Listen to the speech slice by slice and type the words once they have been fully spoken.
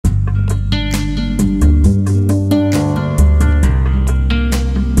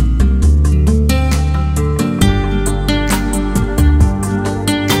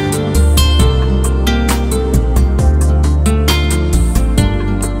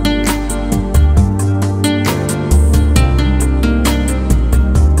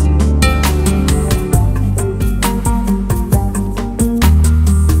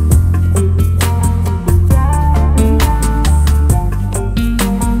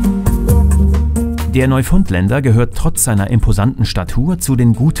Der Neufundländer gehört trotz seiner imposanten Statur zu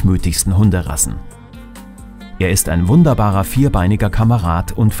den gutmütigsten Hunderassen. Er ist ein wunderbarer vierbeiniger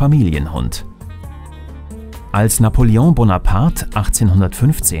Kamerad und Familienhund. Als Napoleon Bonaparte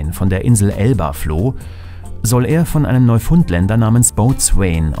 1815 von der Insel Elba floh, soll er von einem Neufundländer namens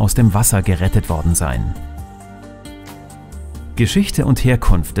Boatswain aus dem Wasser gerettet worden sein. Geschichte und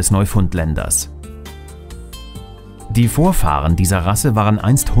Herkunft des Neufundländers. Die Vorfahren dieser Rasse waren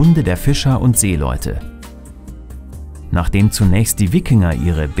einst Hunde der Fischer und Seeleute. Nachdem zunächst die Wikinger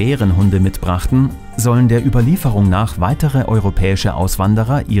ihre Bärenhunde mitbrachten, sollen der Überlieferung nach weitere europäische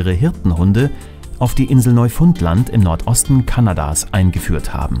Auswanderer ihre Hirtenhunde auf die Insel Neufundland im Nordosten Kanadas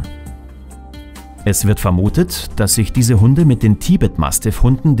eingeführt haben. Es wird vermutet, dass sich diese Hunde mit den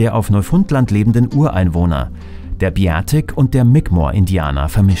Tibet-Mastiff-Hunden der auf Neufundland lebenden Ureinwohner, der Beartic- und der Mi'kmaq-Indianer,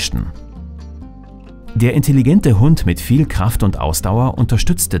 vermischten. Der intelligente Hund mit viel Kraft und Ausdauer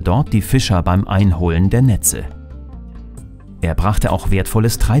unterstützte dort die Fischer beim Einholen der Netze. Er brachte auch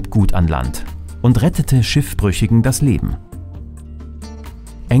wertvolles Treibgut an Land und rettete Schiffbrüchigen das Leben.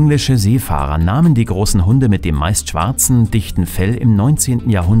 Englische Seefahrer nahmen die großen Hunde mit dem meist schwarzen, dichten Fell im 19.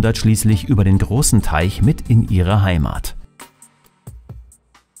 Jahrhundert schließlich über den großen Teich mit in ihre Heimat.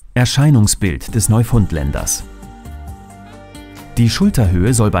 Erscheinungsbild des Neufundländers. Die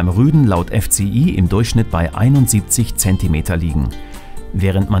Schulterhöhe soll beim Rüden laut FCI im Durchschnitt bei 71 cm liegen,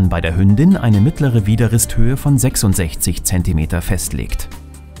 während man bei der Hündin eine mittlere Widerristhöhe von 66 cm festlegt.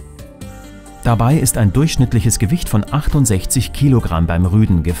 Dabei ist ein durchschnittliches Gewicht von 68 Kilogramm beim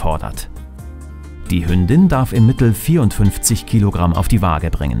Rüden gefordert. Die Hündin darf im Mittel 54 Kilogramm auf die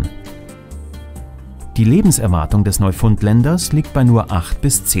Waage bringen. Die Lebenserwartung des Neufundländers liegt bei nur 8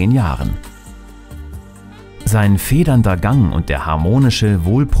 bis 10 Jahren. Sein federnder Gang und der harmonische,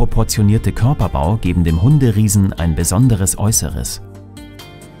 wohlproportionierte Körperbau geben dem Hunderiesen ein besonderes Äußeres.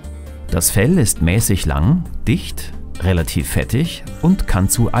 Das Fell ist mäßig lang, dicht, relativ fettig und kann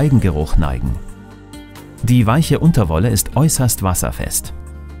zu Eigengeruch neigen. Die weiche Unterwolle ist äußerst wasserfest.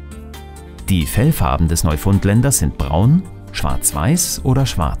 Die Fellfarben des Neufundländers sind braun, schwarz-weiß oder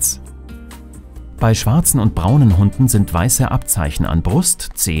schwarz. Bei schwarzen und braunen Hunden sind weiße Abzeichen an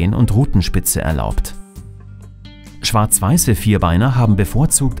Brust, Zehen und Rutenspitze erlaubt. Schwarz-weiße Vierbeiner haben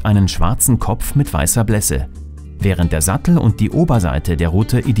bevorzugt einen schwarzen Kopf mit weißer Blässe, während der Sattel und die Oberseite der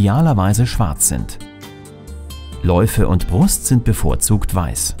Rute idealerweise schwarz sind. Läufe und Brust sind bevorzugt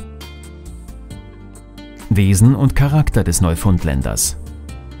weiß. Wesen und Charakter des Neufundländers.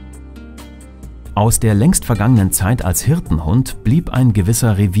 Aus der längst vergangenen Zeit als Hirtenhund blieb ein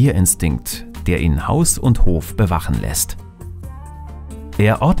gewisser Revierinstinkt, der ihn Haus und Hof bewachen lässt.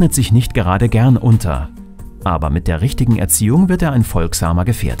 Er ordnet sich nicht gerade gern unter, aber mit der richtigen Erziehung wird er ein folgsamer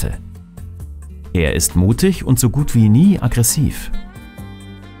Gefährte. Er ist mutig und so gut wie nie aggressiv.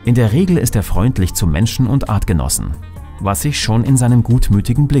 In der Regel ist er freundlich zu Menschen und Artgenossen, was sich schon in seinem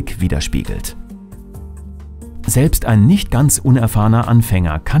gutmütigen Blick widerspiegelt. Selbst ein nicht ganz unerfahrener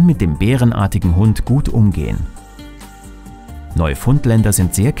Anfänger kann mit dem bärenartigen Hund gut umgehen. Neufundländer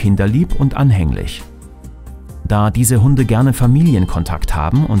sind sehr kinderlieb und anhänglich. Da diese Hunde gerne Familienkontakt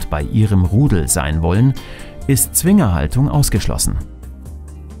haben und bei ihrem Rudel sein wollen, ist Zwingerhaltung ausgeschlossen.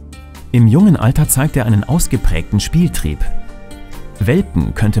 Im jungen Alter zeigt er einen ausgeprägten Spieltrieb.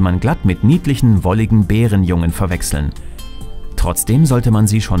 Welpen könnte man glatt mit niedlichen, wolligen Bärenjungen verwechseln. Trotzdem sollte man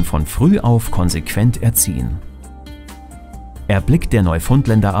sie schon von früh auf konsequent erziehen. Erblickt der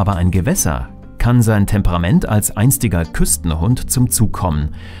Neufundländer aber ein Gewässer, kann sein Temperament als einstiger Küstenhund zum Zug kommen.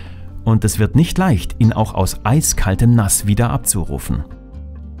 Und es wird nicht leicht, ihn auch aus eiskaltem Nass wieder abzurufen.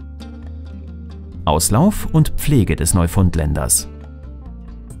 Auslauf und Pflege des Neufundländers.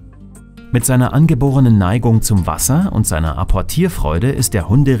 Mit seiner angeborenen Neigung zum Wasser und seiner Apportierfreude ist der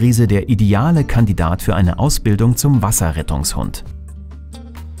Hunderiese der ideale Kandidat für eine Ausbildung zum Wasserrettungshund.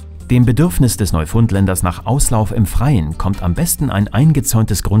 Dem Bedürfnis des Neufundländers nach Auslauf im Freien kommt am besten ein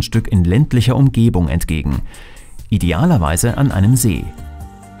eingezäuntes Grundstück in ländlicher Umgebung entgegen, idealerweise an einem See.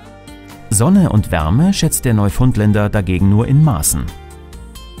 Sonne und Wärme schätzt der Neufundländer dagegen nur in Maßen.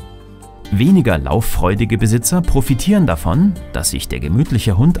 Weniger lauffreudige Besitzer profitieren davon, dass sich der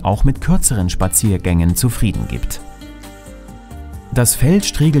gemütliche Hund auch mit kürzeren Spaziergängen zufrieden gibt. Das Fell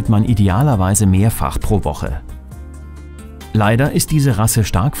striegelt man idealerweise mehrfach pro Woche. Leider ist diese Rasse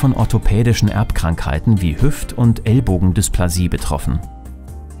stark von orthopädischen Erbkrankheiten wie Hüft- und Ellbogendysplasie betroffen.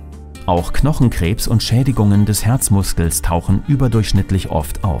 Auch Knochenkrebs und Schädigungen des Herzmuskels tauchen überdurchschnittlich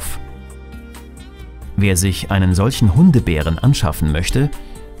oft auf. Wer sich einen solchen Hundebären anschaffen möchte,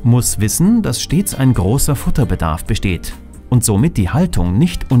 muss wissen, dass stets ein großer Futterbedarf besteht und somit die Haltung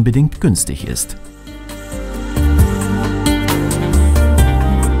nicht unbedingt günstig ist.